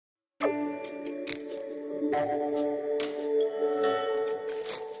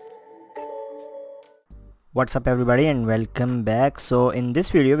What's up everybody and welcome back. So in this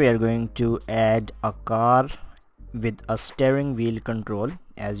video we are going to add a car with a steering wheel control,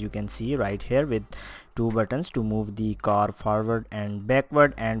 as you can see right here, with two buttons to move the car forward and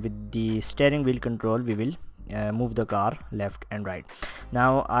backward, and with the steering wheel control we will move the car left and right.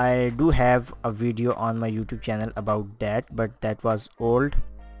 Now I do have a video on my YouTube channel about that, but that was old.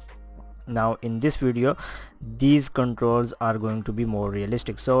 Now in this video these controls are going to be more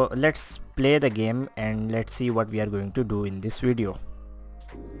realistic, so let's play the game and let's see what we are going to do in this video.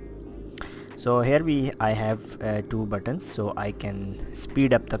 So here I have two buttons, so I can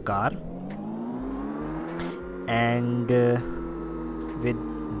speed up the car, and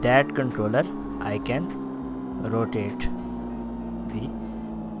with that controller I can rotate the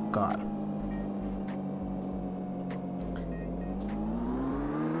car.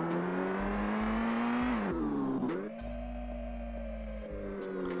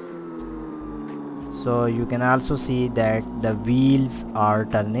 So you can also see that the wheels are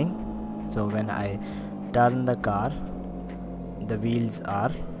turning. So when I turn the car, the wheels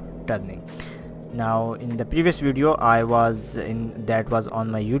are turning. Now in the previous video that was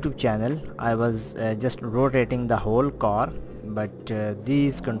on my YouTube channel, I was just rotating the whole car, but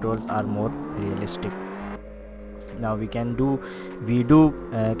these controls are more realistic. Now we can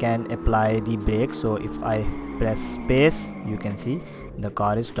apply the brake. So if I press space, you can see the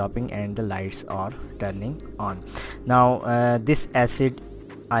car is stopping and the lights are turning on. Now this asset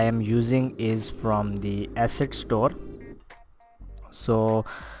I am using is from the asset store. So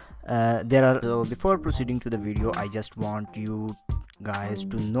before proceeding to the video, I just want you guys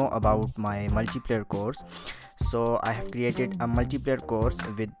to know about my multiplayer course. So I have created a multiplayer course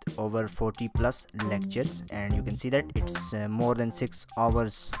with over 40 plus lectures, and you can see that it's more than 6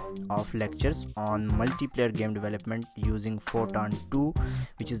 hours of lectures on multiplayer game development using Photon 2,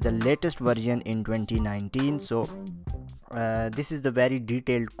 which is the latest version in 2019. So this is the very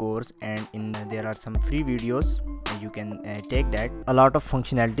detailed course, and there are some free videos. You can take that. A lot of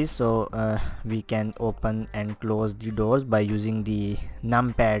functionalities, so we can open and close the doors by using the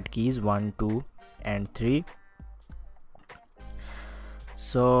numpad keys 1, 2 and 3.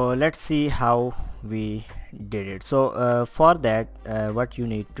 So let's see how we did it. So for that what you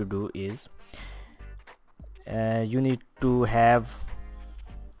need to do is you need to have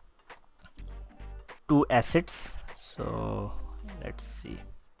two assets. So let's see.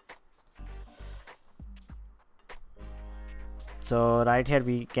 So right here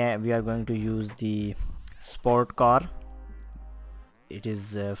we are going to use the sport car. It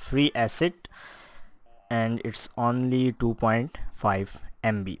is a free asset and it's only 2.5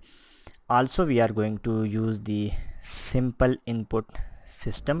 MB. Also we are going to use the simple input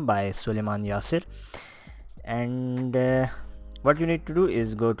system by Suleiman Yasir, and what you need to do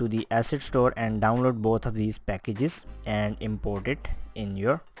is go to the asset store and download both of these packages and import it in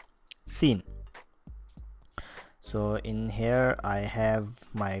your scene. So in here I have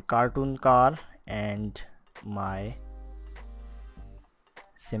my cartoon car and my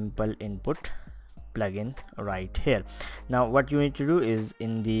simple input plugin right here. Now what you need to do is,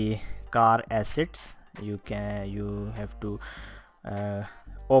 in the car assets, you have to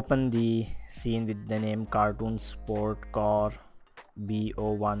open the scene with the name cartoon sport car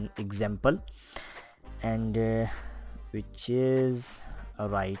bo1 example, and which is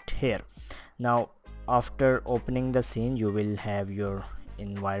right here. Now after opening the scene, you will have your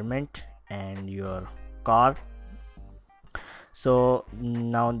environment and your car. So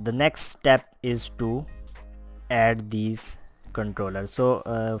now the next step is to add these controllers.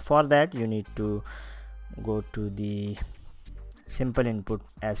 So for that you need to go to the simple input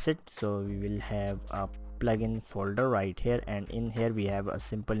asset. So we will have a plugin folder right here, and in here we have a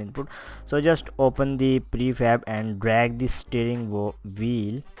simple input. So just open the prefab and drag the steering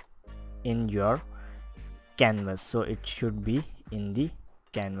wheel in your canvas. So it should be in the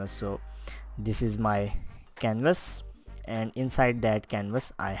canvas. So this is my canvas, and inside that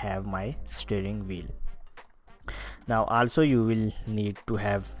canvas I have my steering wheel. Now also you will need to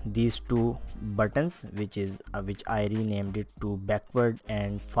have these two buttons, which I renamed it to backward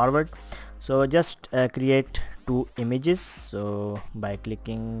and forward. So just create two images. So by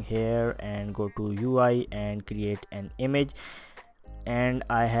clicking here and go to UI and create an image, and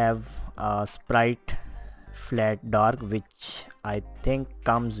I have a sprite flat dark, which I think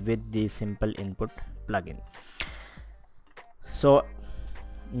comes with the simple input plugin. So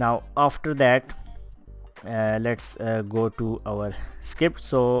now after that let's go to our script.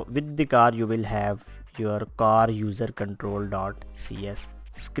 So with the car you will have your car user control.cs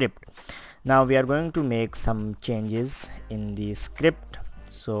script. Now we are going to make some changes in the script.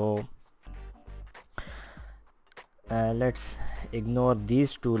 So let's ignore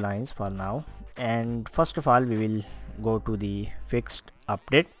these two lines for now, and first of all we will go to the fixed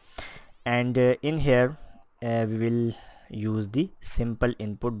update, and in here we will use the simple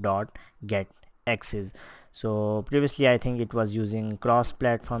input dot get axis. So previously I think it was using cross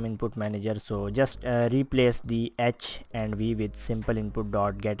platform input manager, so just replace the H and V with simple input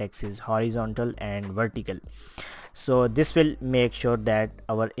dot get axis horizontal and vertical. So this will make sure that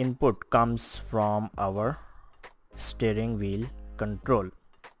our input comes from our steering wheel control.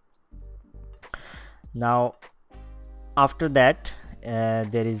 Now after that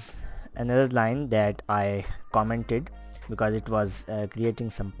there is another line that I commented because it was creating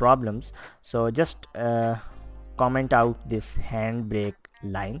some problems. So just comment out this handbrake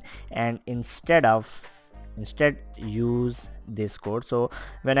line, and instead use this code. So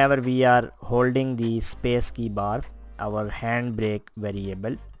whenever we are holding the space key bar, our handbrake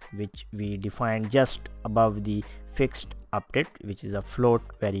variable, which we defined just above the fixed update, which is a float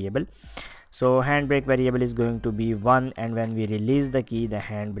variable, so handbrake variable is going to be 1, and when we release the key, the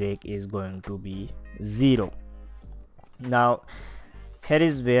handbrake is going to be 0. Now here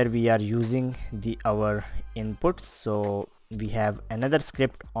is where we are using our inputs. So we have another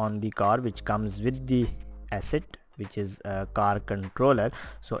script on the car which comes with the asset, which is a car controller.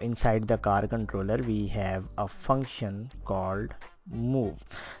 So inside the car controller we have a function called move.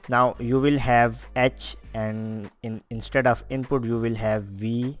 Now you will have H, and instead of input you will have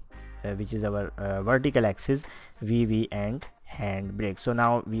V, which is our vertical axis, VV and handbrake. So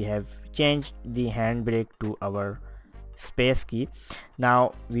now we have changed the handbrake to our space key.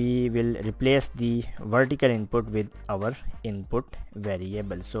 Now we will replace the vertical input with our input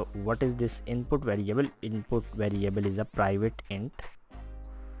variable. So what is this input variable? Input variable is a private int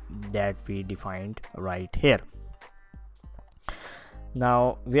that we defined right here.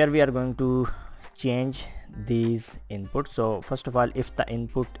 Now where we are going to change these inputs. So first of all, if the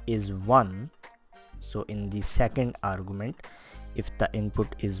input is 1, so in the second argument, if the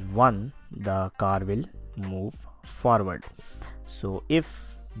input is 1, the car will move forward. So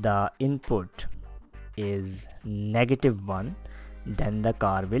if the input is -1, then the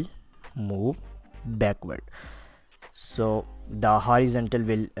car will move backward. So the horizontal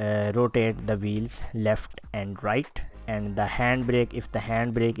will rotate the wheels left and right, and the handbrake, if the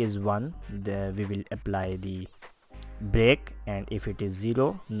handbrake is 1, we will apply the brake, and if it is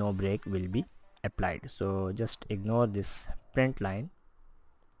 0, no brake will be applied. So just ignore this print line.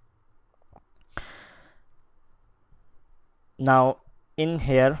 Now in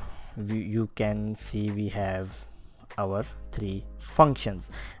here you can see we have our 3 functions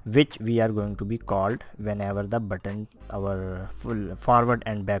which we are going to be called whenever the button, our full forward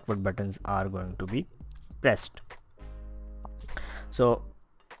and backward buttons are going to be pressed. So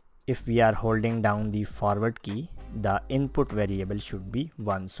if we are holding down the forward key, the input variable should be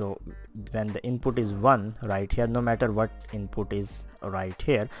 1. So when the input is 1 right here, no matter what input is right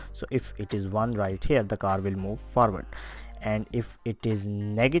here, so if it is 1 right here, the car will move forward. And if it is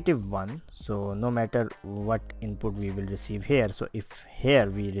 -1, so no matter what input we will receive here, so if here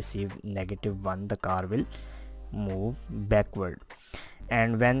we receive -1, the car will move backward.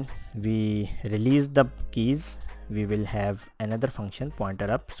 And when we release the keys, we will have another function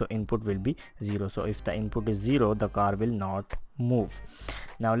pointer up, so input will be 0. So if the input is 0, the car will not move.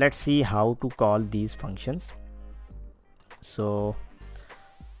 Now let's see how to call these functions. So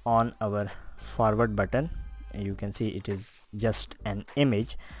on our forward button, you can see it is just an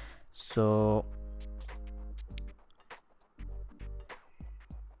image. So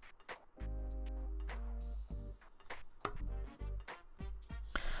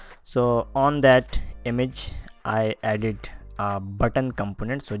on that image I added a button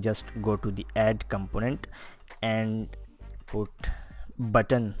component. So just go to the add component and put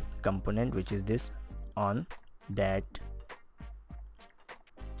button component, which is this, on that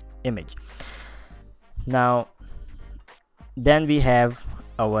image. Now then we have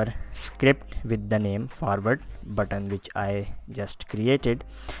our script with the name forward button, which I just created.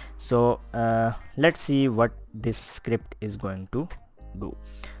 So let's see what this script is going to do.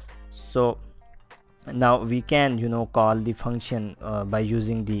 So now we can call the function by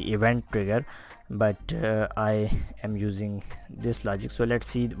using the event trigger, but I am using this logic. So let's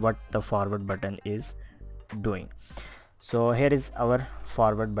see what the forward button is doing. So here is our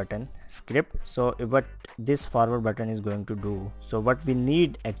forward button script. So what this forward button is going to do, so what we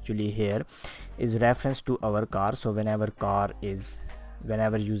need actually here is reference to our car. So whenever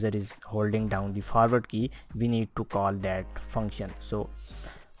user is holding down the forward key, we need to call that function. So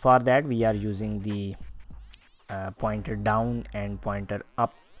For that we are using the pointer down and pointer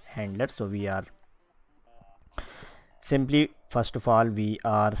up handler. So we are simply, first of all, we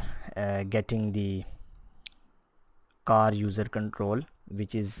are getting the car user control,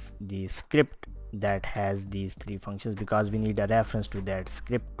 which is the script that has these three functions, because we need a reference to that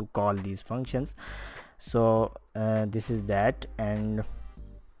script to call these functions. So this is that, and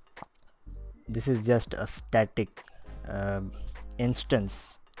this is just a static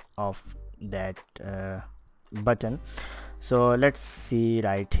instance of that button. So let's see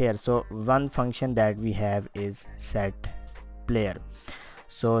right here. So one function that we have is set player.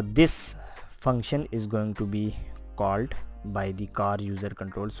 So this function is going to be called by the car user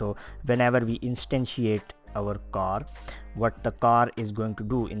control. So whenever we instantiate our car, what the car is going to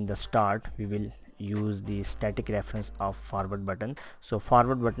do in the start, we will use the static reference of forward button. So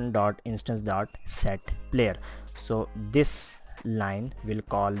forward button dot instance dot set player. So this line will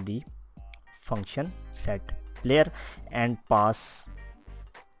call the function set player and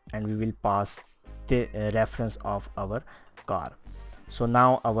we will pass the reference of our car. So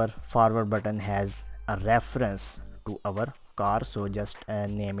now our forward button has a reference to our car, so just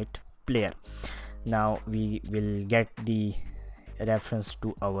name it player. Now we will get the reference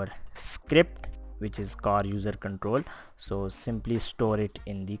to our script, which is car user control, so simply store it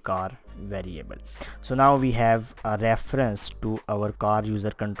in the car variable. So now we have a reference to our car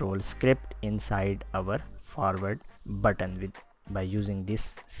user control script inside our forward button by using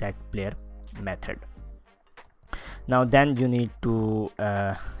this set player method. Now then you need to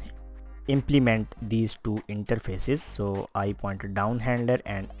implement these two interfaces, so I pointer down handler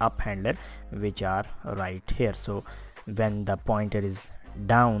and up handler, which are right here. So when the pointer is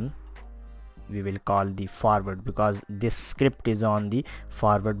down, we will call the forward, because this script is on the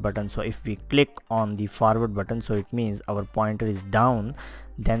forward button. So if we click on the forward button, so it means our pointer is down,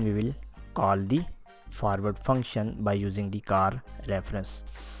 then we will call the forward function by using the car reference.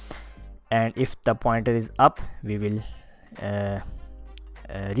 And if the pointer is up, we will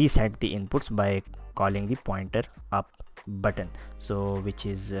reset the inputs by calling the pointer up button, so which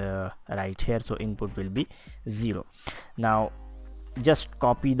is right here. So input will be 0. Now just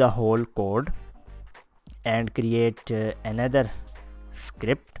copy the whole code and create another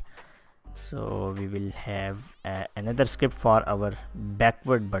script. So we will have another script for our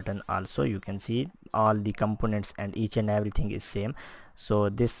backward button also. You can see all the components and each and everything is same. So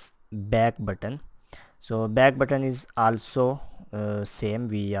this back button, so back button is also same.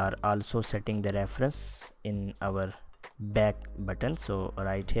 We are also setting the reference in our back button. So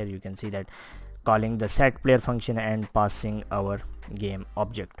right here you can see that calling the set player function and passing our game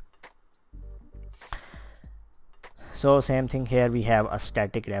object. So same thing here, we have a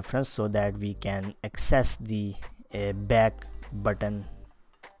static reference so that we can access the back button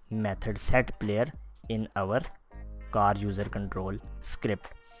method set player in our car user control script.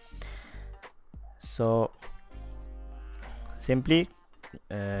 So simply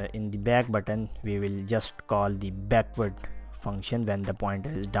in the back button we will just call the backward function when the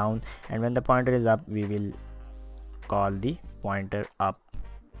pointer is down, and when the pointer is up we will call the pointer up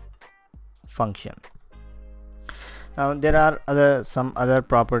function. Now there are some other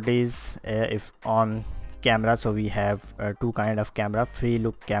properties if on camera. So we have two kind of camera: free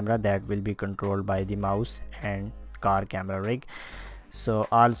look camera that will be controlled by the mouse, and car camera rig. So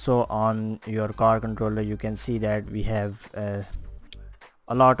also on your car controller you can see that we have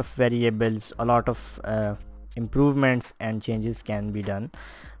a lot of variables, a lot of improvements and changes can be done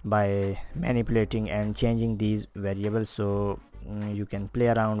by manipulating and changing these variables. So you can play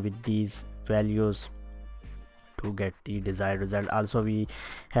around with these values to get the desired result. Also we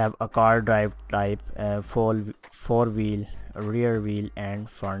have a car drive type, four wheel, rear wheel and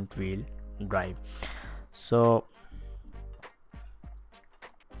front wheel drive. So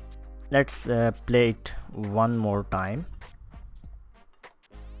let's play it one more time.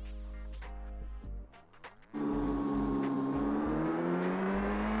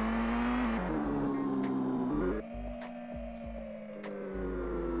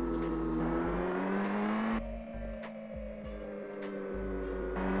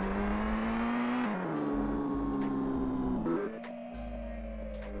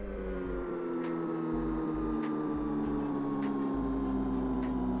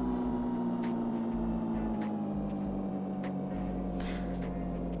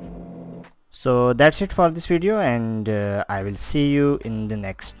 So that's it for this video, and I will see you in the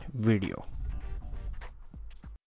next video.